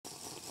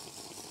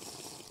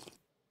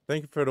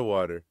Thank you for the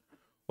water.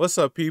 What's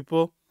up,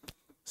 people?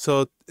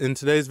 So in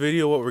today's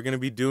video, what we're going to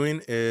be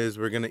doing is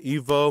we're going to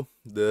evo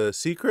the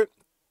secret.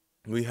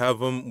 We have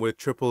them with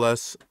triple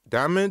S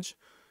damage,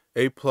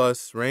 A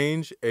plus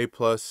range, A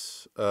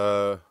plus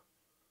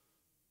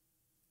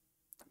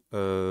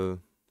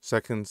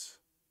seconds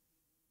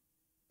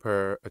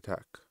per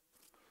attack.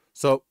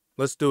 So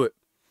let's do it.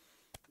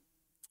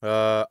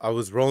 I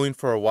was rolling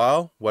for a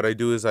while. What I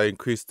do is I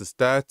increase the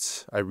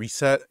stats, I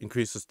reset,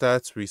 increase the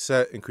stats,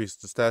 reset, increase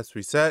the stats,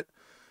 reset.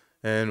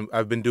 And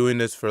I've been doing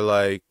this for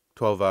like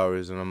 12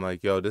 hours and I'm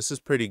like, yo, this is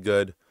pretty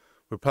good.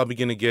 We're probably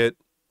going to get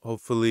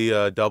hopefully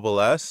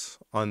double S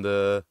on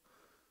the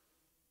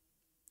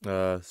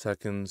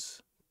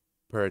seconds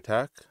per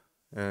attack.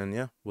 And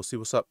yeah, we'll see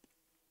what's up.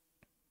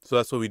 So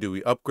that's what we do.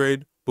 We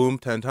upgrade, boom,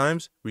 10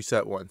 times,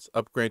 reset once.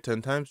 Upgrade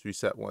 10 times,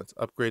 reset once.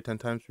 Upgrade 10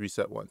 times,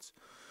 reset once.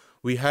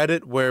 We had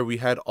it where we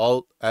had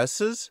all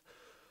S's.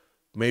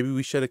 Maybe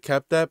we should have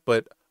kept that,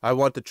 but I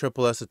want the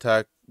triple S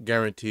attack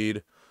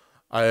guaranteed.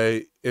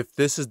 If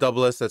this is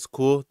double S, that's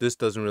cool. This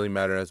doesn't really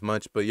matter as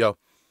much, but yo,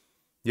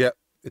 yeah,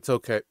 it's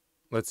okay.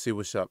 Let's see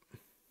what's up.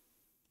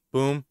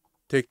 Boom,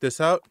 take this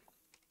out,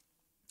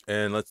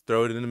 and let's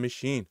throw it in the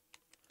machine.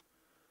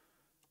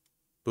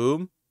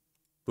 Boom,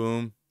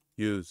 boom,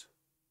 use.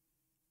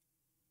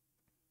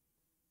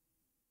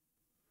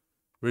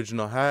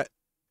 Original hat,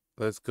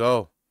 let's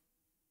go.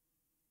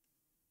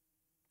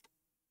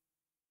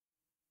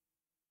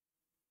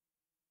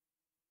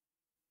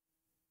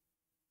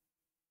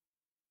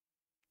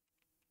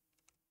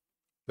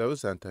 That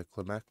was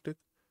anticlimactic.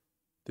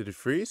 Did it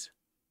freeze?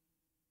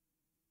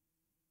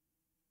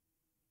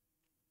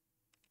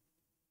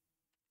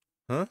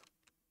 Huh?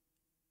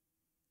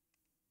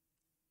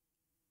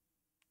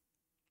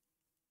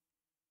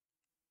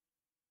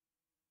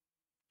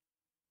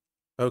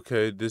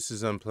 Okay, this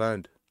is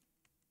unplanned.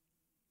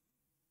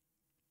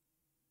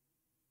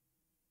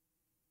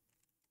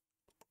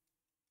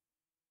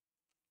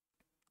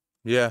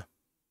 Yeah.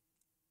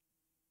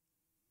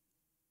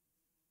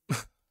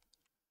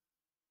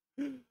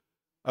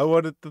 I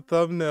wanted the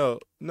thumbnail.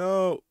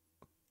 No.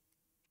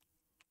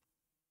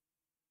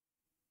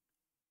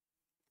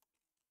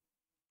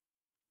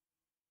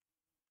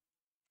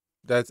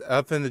 That's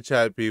up in the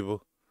chat,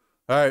 people.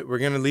 Alright, we're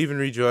gonna leave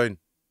and rejoin.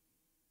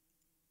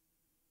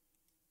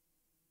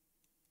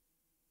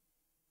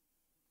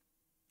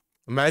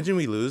 Imagine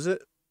we lose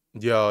it.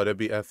 Yo, that'd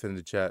be F in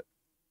the chat.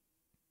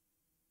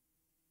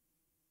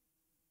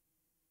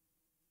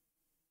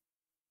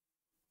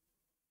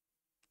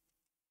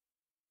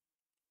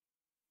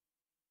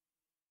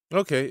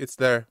 Okay, it's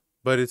there.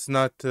 But it's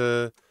not,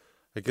 I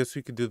guess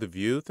we could do the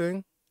view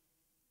thing.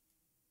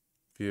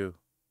 View.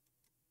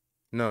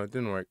 No, it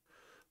didn't work.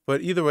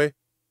 But either way,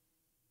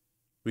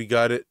 we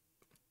got it.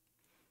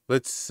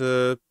 Let's,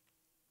 see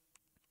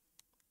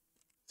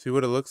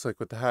what it looks like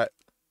with the hat.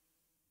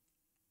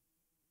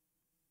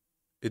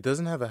 It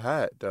doesn't have a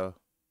hat, though.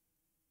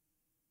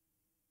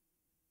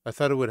 I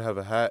thought it would have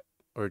a hat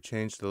or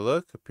change the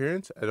look,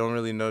 appearance. I don't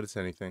really notice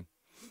anything.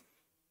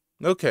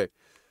 Okay.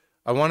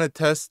 I want to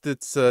test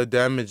its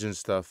damage and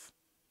stuff.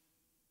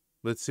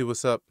 Let's see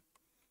what's up.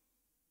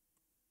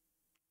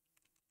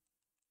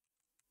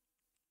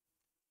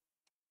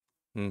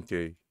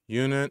 Okay.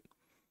 Unit.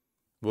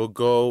 We'll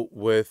go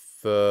with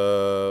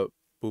boop,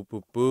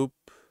 boop, boop.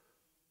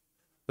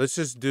 Let's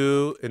just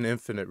do an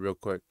infinite real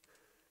quick.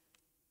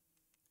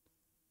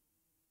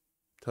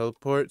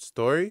 Teleport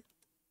story.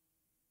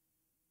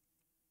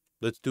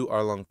 Let's do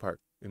Arlong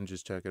Park and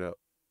just check it out.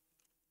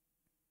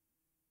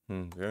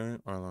 Okay,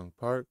 Arlong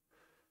Park.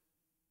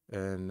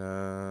 And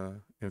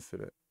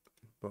infinite.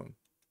 Boom.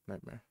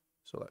 Nightmare.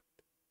 Select.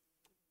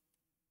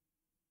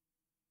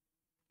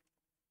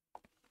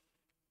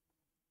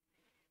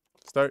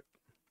 Start.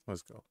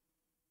 Let's go.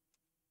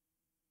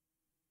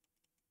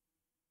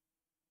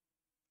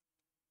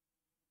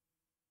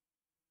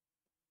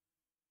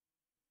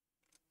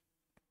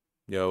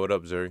 Yo, what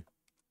up, Zuri?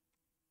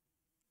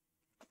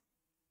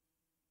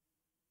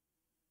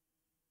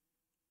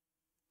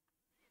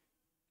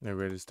 Are you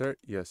ready to start?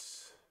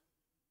 Yes.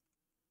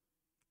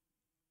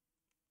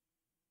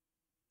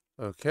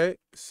 Okay,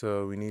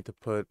 so we need to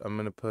put, I'm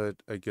going to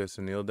put, I guess,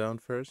 a kneel down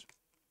first.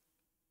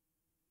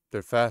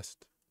 They're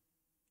fast.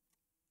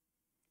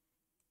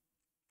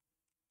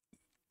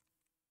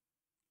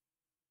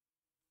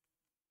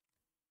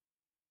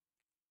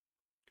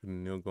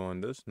 Can Neil go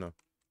on this? No. I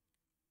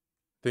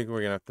think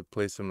we're going to have to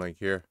place him like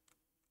here.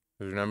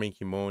 Because we're not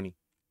making money.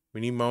 We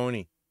need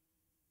money.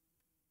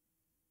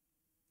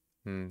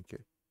 Okay.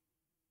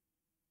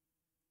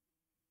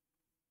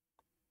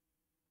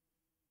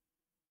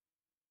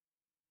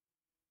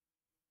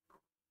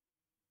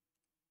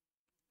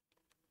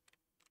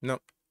 No,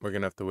 we're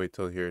going to have to wait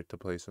till here to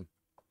place him.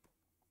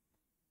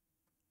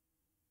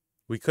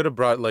 We could have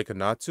brought like a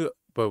Natsu,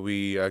 but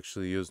we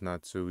actually used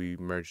Natsu. We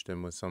merged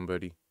him with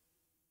somebody.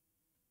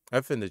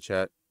 F in the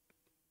chat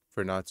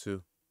for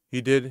Natsu.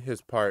 He did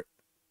his part.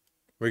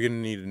 We're going to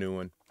need a new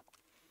one.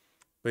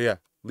 But yeah,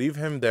 leave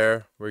him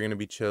there. We're going to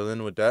be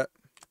chilling with that.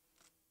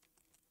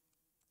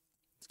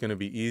 Let's gonna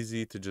be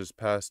easy to just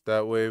pass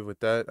that wave with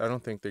that. I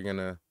don't think they're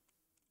gonna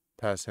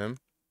pass him.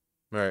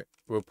 Alright,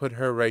 we'll put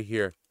her right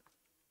here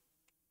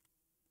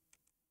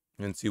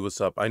and see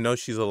what's up. I know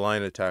she's a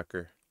line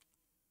attacker,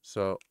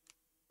 so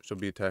she'll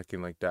be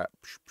attacking like that.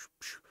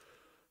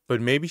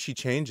 But maybe she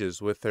changes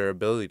with her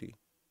ability.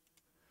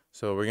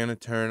 So we're gonna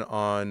turn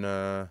on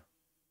low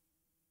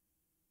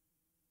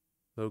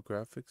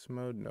graphics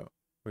mode. No,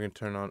 we're gonna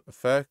turn on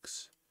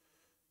effects,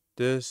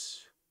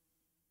 this,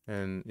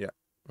 and yeah,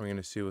 we're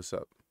gonna see what's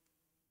up.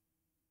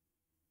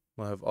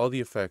 We'll have all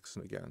the effects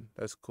again.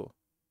 That's cool.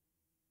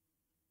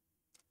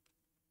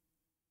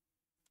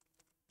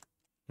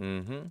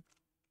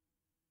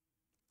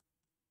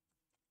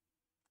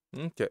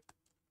 Okay,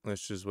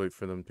 let's just wait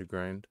for them to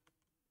grind.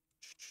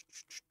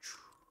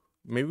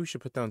 Maybe we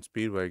should put down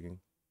Speedwagon.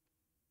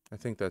 I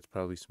think that's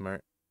probably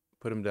smart.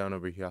 Put him down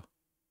over here.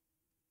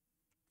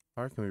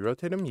 Alright, can we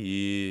rotate him?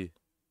 Yeah.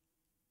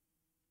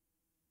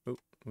 Oh,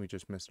 we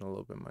just missed a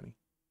little bit of money.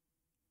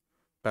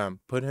 Bam,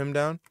 put him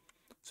down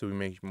so we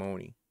make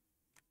money.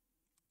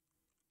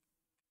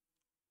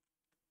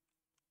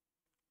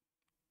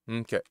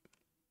 Okay.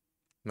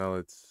 Now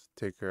let's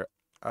take her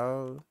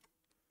out.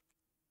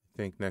 I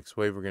think next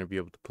wave we're going to be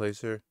able to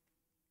place her.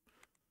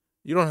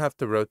 You don't have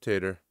to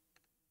rotate her.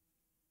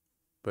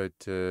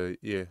 But,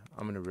 yeah,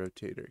 I'm going to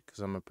rotate her because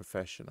I'm a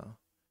professional.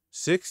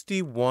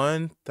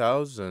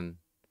 61,000.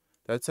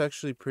 That's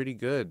actually pretty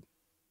good.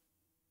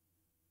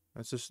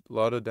 That's just a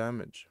lot of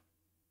damage.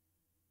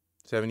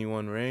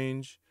 71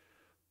 range.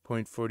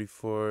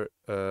 0.44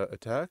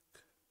 attack.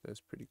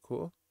 That's pretty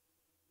cool.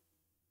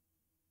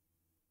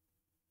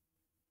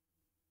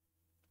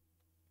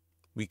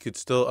 We could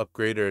still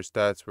upgrade her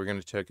stats. We're going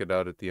to check it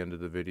out at the end of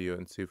the video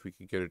and see if we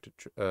could get her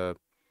to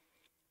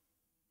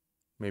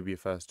maybe a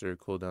faster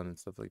cooldown and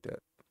stuff like that.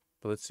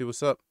 But let's see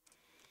what's up.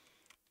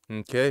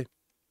 Okay.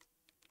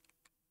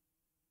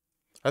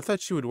 I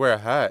thought she would wear a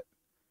hat.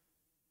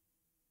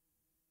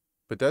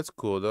 But that's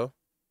cool though.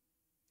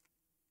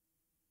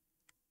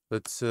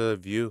 Let's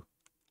view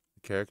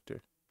the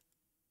character.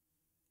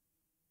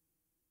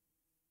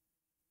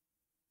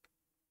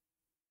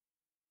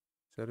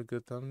 Is that a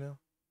good thumbnail?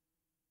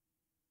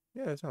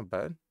 Yeah, it's not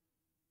bad.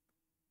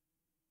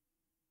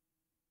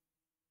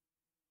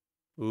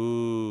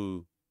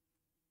 Ooh.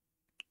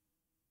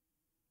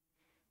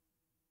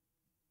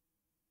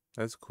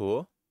 That's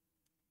cool.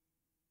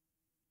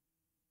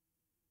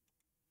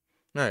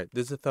 Alright,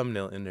 there's a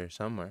thumbnail in there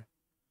somewhere.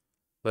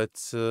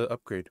 Let's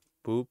upgrade.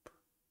 Boop.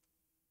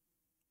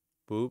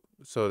 Boop.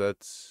 So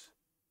that's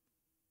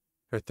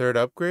her third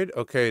upgrade?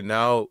 Okay,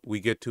 now we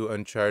get to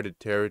uncharted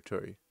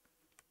territory.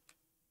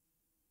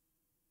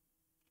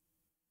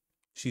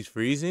 She's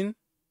freezing,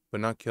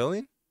 but not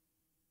killing?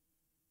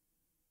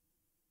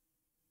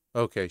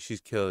 Okay, she's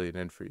killing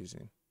and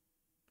freezing.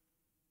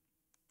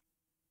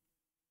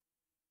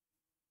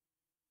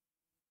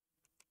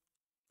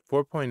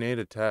 .48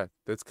 attack.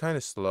 That's kind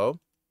of slow,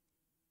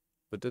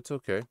 but that's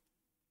okay.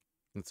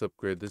 Let's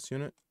upgrade this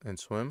unit and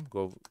swim.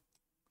 Go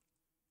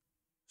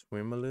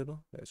swim a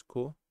little. That's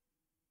cool.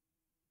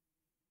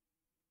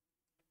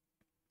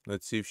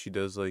 Let's see if she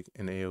does like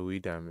an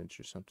AoE damage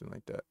or something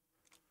like that.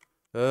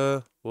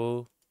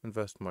 We'll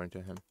invest more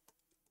into him.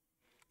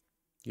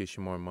 Get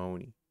you more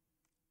money.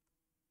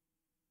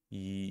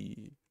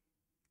 Yeah.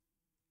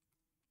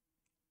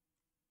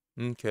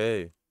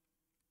 Okay.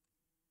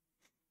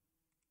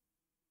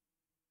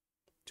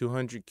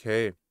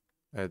 200k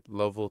at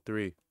level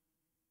 3.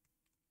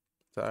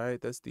 So,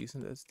 alright, that's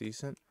decent. That's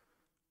decent.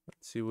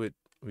 Let's see what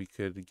we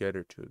could get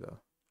her to though.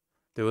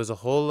 There was a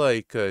whole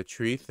like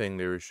tree thing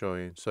they were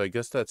showing, so I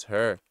guess that's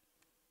her.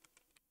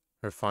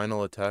 Her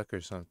final attack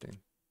or something.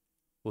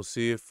 We'll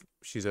see if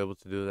she's able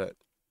to do that.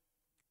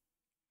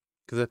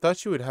 Because I thought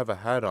she would have a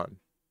hat on.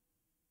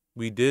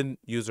 We did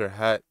use her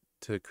hat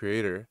to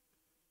create her.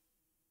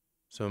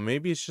 So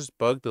maybe it's just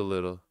bugged a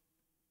little.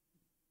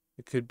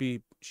 It could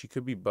be, she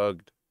could be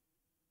bugged.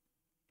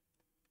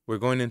 We're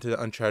going into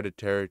the uncharted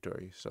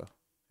territory, so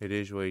it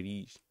is what it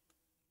is.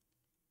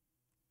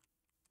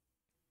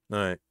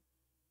 Alright.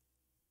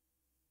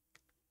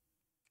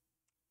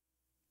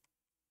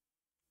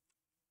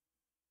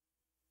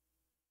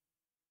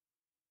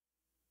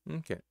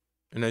 Okay.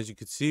 And as you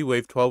can see,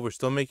 wave 12, we're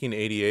still making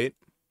 88.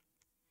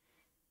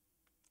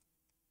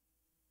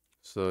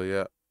 So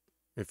yeah,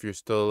 if you're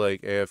still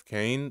like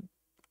AFKing,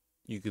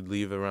 you could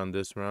leave around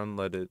this round,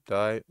 let it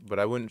die. But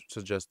I wouldn't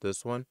suggest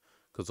this one,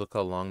 because look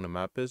how long the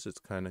map is. It's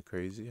kind of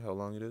crazy how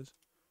long it is.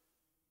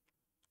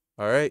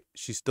 Alright,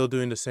 she's still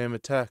doing the same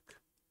attack.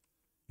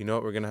 You know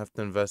what, we're going to have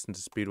to invest into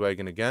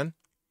Speedwagon again.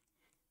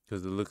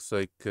 Because it looks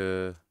like,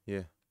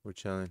 yeah, we're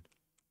chilling.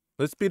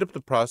 Let's speed up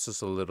the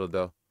process a little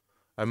though.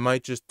 I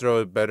might just throw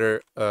a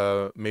better,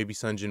 maybe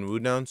Sun Jin Woo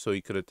down so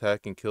he could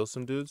attack and kill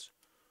some dudes.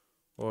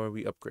 Or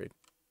we upgrade.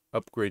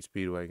 Upgrade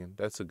Speedwagon.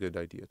 That's a good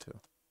idea too.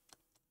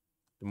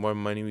 The more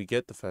money we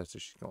get, the faster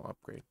she's going to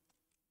upgrade.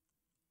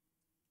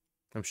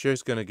 I'm sure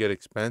it's going to get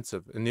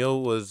expensive.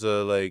 Anil was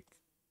like,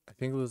 I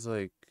think it was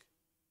like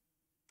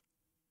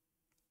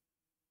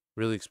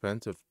really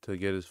expensive to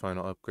get his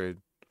final upgrade.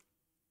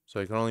 So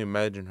I can only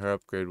imagine her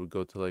upgrade would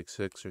go to like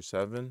 6 or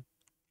 7.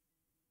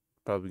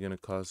 Probably gonna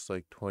cost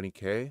like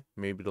 20k,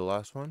 maybe the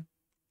last one.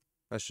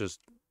 That's just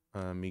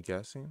me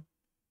guessing,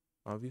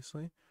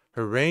 obviously.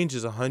 Her range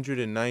is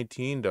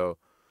 119 though.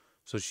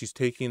 So she's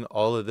taking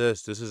all of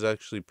this. This is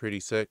actually pretty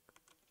sick.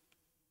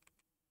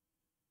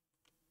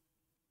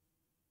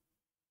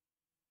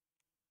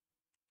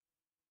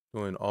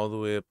 Going all the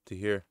way up to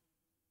here.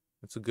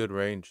 That's a good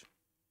range.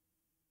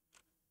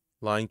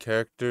 Line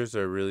characters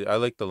are really... I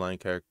like the line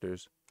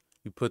characters.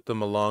 You put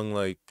them along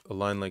like a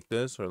line like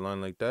this or a line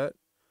like that.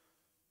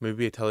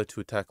 Maybe I tell it to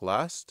attack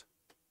last.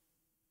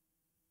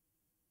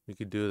 We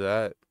could do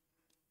that.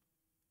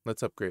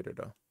 Let's upgrade her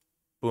though.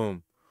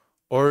 Boom.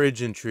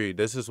 Origin tree.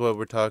 This is what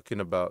we're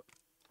talking about.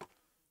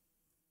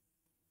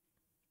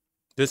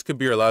 This could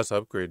be our last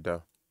upgrade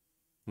though.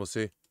 We'll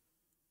see.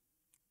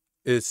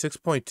 It's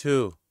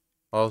 6.2.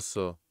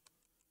 Also,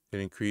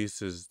 it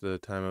increases the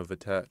time of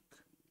attack.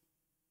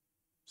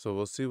 So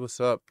we'll see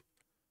what's up.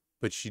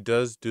 But she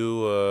does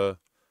do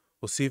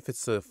we'll see if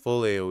it's a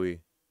full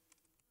AoE.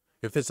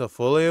 If it's a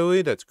full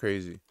AoE, that's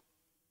crazy.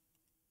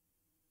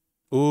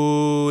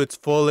 Ooh, it's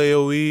full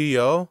AoE,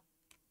 yo.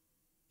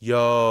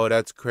 Yo,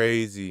 that's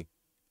crazy.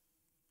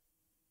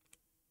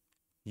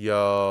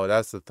 Yo,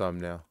 that's the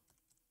thumbnail.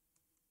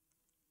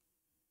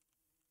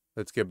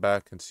 Let's get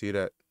back and see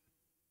that.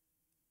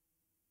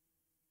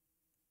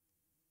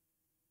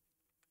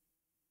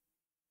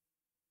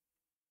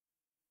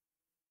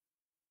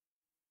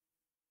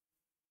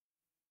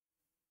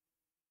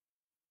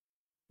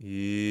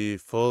 Yeah,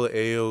 full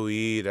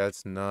AoE,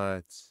 that's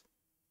nuts.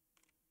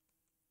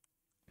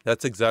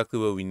 That's exactly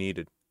what we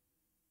needed.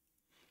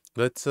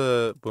 Let's,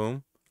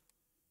 boom.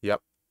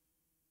 Yep.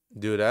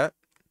 Do that.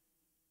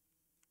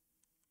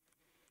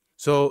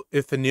 So,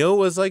 if Anil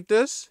was like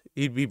this,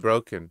 he'd be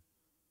broken.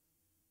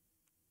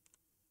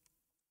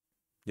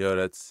 Yo,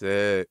 that's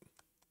sick.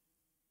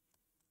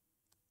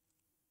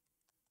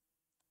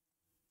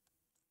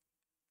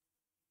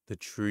 The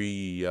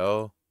tree,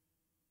 yo.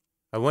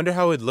 I wonder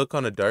how it'd look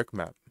on a dark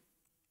map.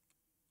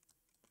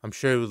 I'm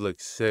sure it would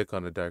look sick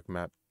on a dark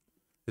map.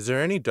 Is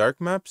there any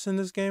dark maps in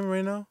this game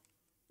right now?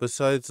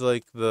 Besides,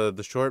 like,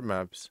 the short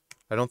maps.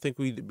 I don't think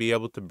we'd be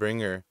able to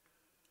bring her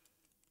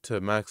to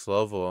max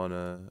level on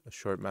a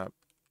short map.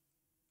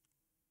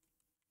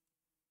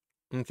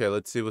 Okay,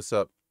 let's see what's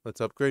up. Let's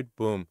upgrade.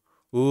 Boom.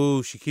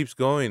 Ooh, she keeps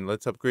going.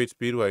 Let's upgrade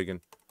Speedwagon.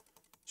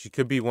 She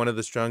could be one of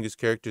the strongest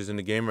characters in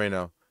the game right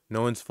now.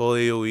 No one's full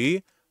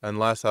AoE, and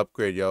last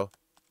upgrade, yo.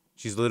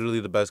 She's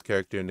literally the best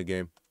character in the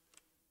game.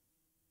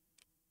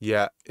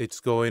 Yeah,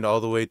 it's going all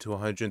the way to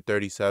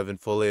 137,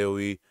 full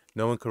AoE.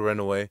 No one can run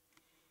away.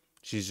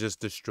 She's just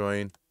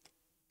destroying.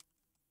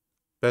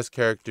 Best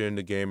character in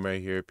the game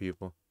right here,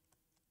 people.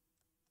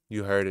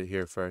 You heard it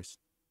here first.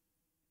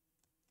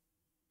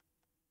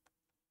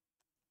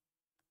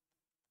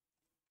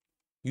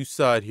 You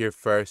saw it here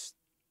first.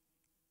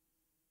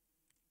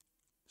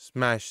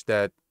 Smash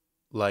that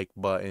like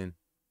button.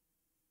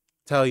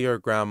 Tell your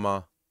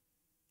grandma.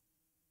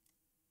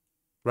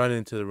 Run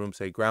into the room,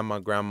 say, Grandma,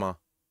 Grandma.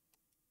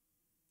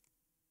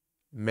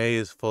 May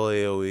is full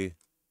AoE.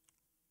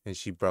 And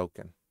she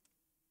broken.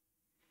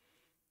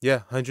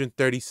 Yeah,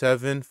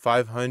 137,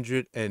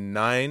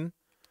 509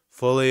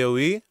 full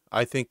AoE.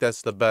 I think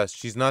that's the best.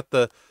 She's not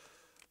the...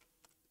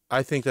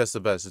 I think that's the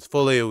best. It's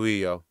full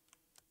AoE, yo.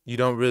 You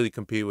don't really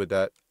compete with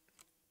that.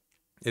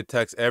 It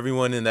attacks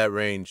everyone in that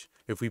range.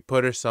 If we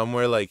put her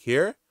somewhere like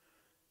here,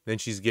 then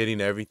she's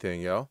getting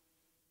everything, yo.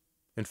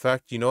 In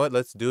fact, you know what?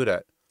 Let's do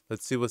that.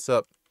 Let's see what's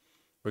up.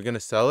 We're going to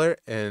sell her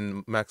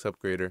and max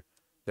upgrade her.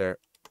 There.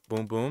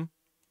 Boom, boom.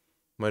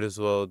 Might as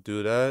well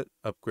do that.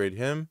 Upgrade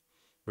him.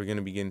 We're going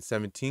to be getting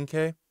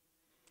 17k.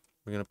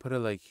 We're going to put it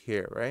like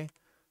here, right?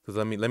 Because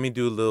let me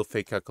do little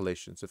fake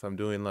calculations. If I'm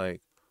doing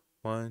like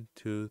 1,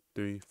 2,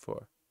 3,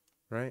 4,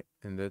 right?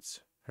 And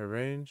that's her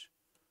range.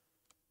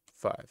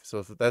 5. So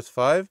if that's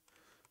 5,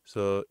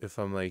 so if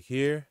I'm like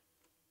here,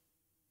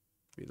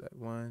 be like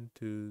 1,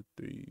 2,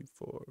 3,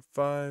 4,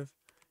 5.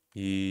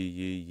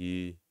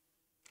 Yee.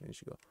 And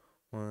she go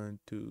 1,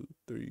 2,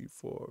 3,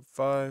 4,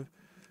 5.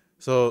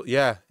 So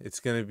yeah,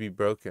 it's gonna be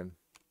broken.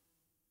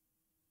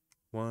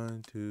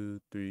 1, 2,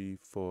 3,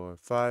 4,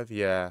 5.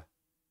 Yeah,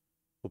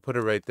 we'll put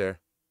it right there.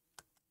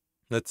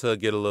 Let's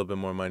get a little bit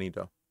more money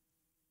though.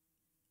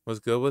 What's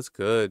good? What's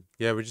good?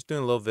 Yeah, we're just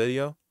doing a little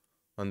video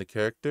on the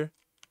character.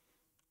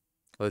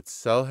 Let's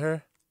sell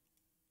her.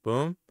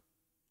 Boom.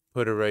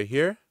 Put her right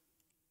here.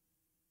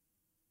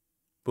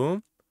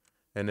 Boom.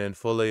 And then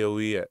full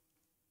AoE it.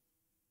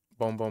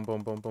 Boom, boom,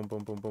 boom, boom, boom,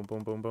 boom, boom, boom,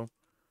 boom, boom, boom.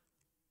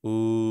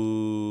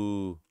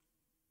 Ooh.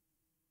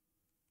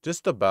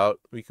 Just about.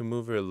 We can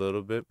move her a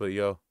little bit, but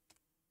yo.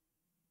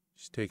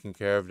 She's taking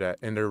care of that.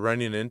 And they're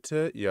running into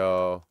it.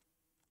 Yo.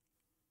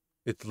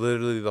 It's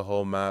literally the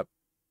whole map.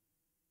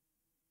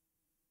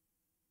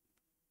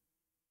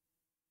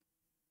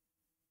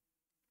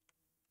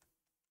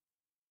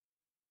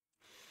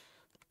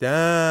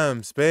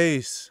 Damn,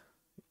 Space.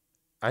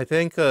 I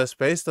think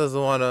Space doesn't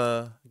want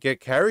to get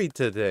carried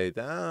today.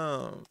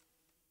 Damn.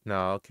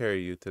 No, I'll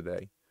carry you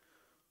today.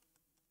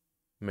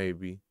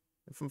 Maybe.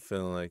 If I'm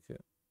feeling like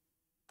it.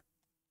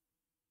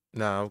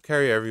 Nah, I'll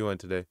carry everyone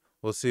today.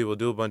 We'll see. We'll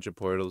do a bunch of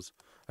portals.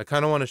 I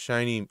kind of want a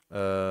shiny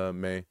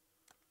May.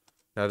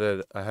 Now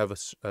that I have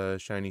a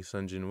shiny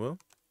Sun Jinwoo.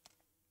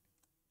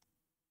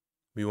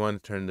 We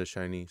want to turn the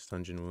shiny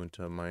Sun Jinwoo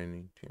into a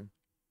mining team.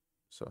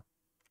 So,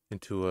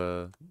 into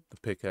the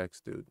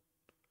pickaxe dude.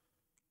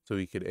 So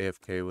we could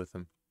AFK with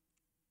him.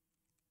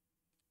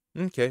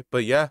 Okay,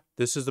 but yeah,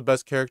 this is the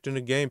best character in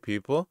the game,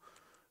 people.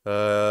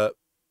 So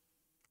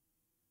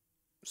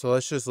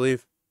let's just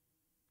leave.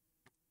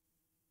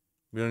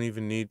 We don't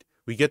even need...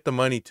 We get the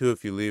money too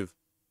if you leave.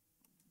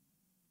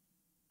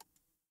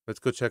 Let's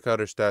go check out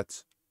our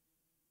stats.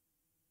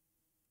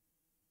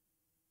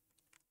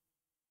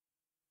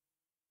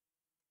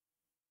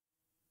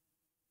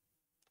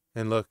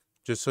 And look,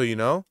 just so you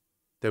know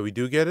that we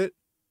do get it.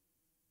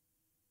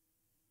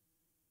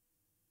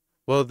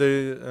 Well,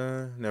 they...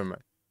 never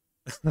mind.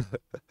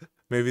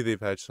 Maybe they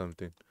patched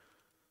something.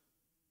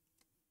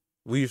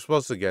 We're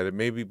supposed to get it,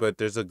 maybe, but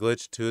there's a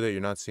glitch too that you're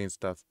not seeing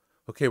stuff.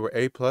 Okay, we're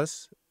A+,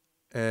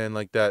 and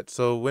like that.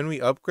 So when we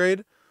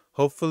upgrade,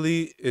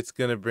 hopefully it's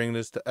gonna bring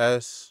this to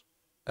S,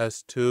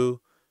 S2.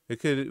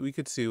 We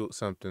could see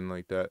something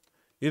like that.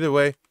 Either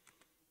way,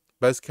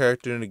 best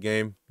character in the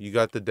game. You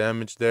got the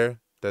damage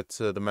there. That's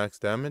the max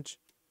damage.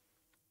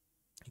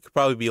 You could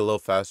probably be a little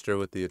faster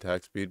with the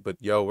attack speed, but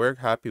yo, we're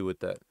happy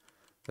with that.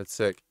 That's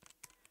sick.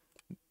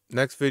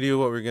 Next video,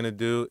 what we're gonna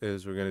do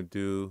is we're gonna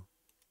do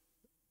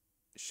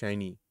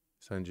shiny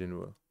Sun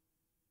Jinwoo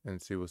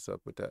and see what's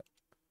up with that.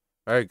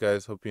 Alright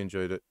guys, hope you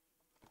enjoyed it.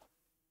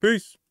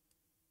 Peace!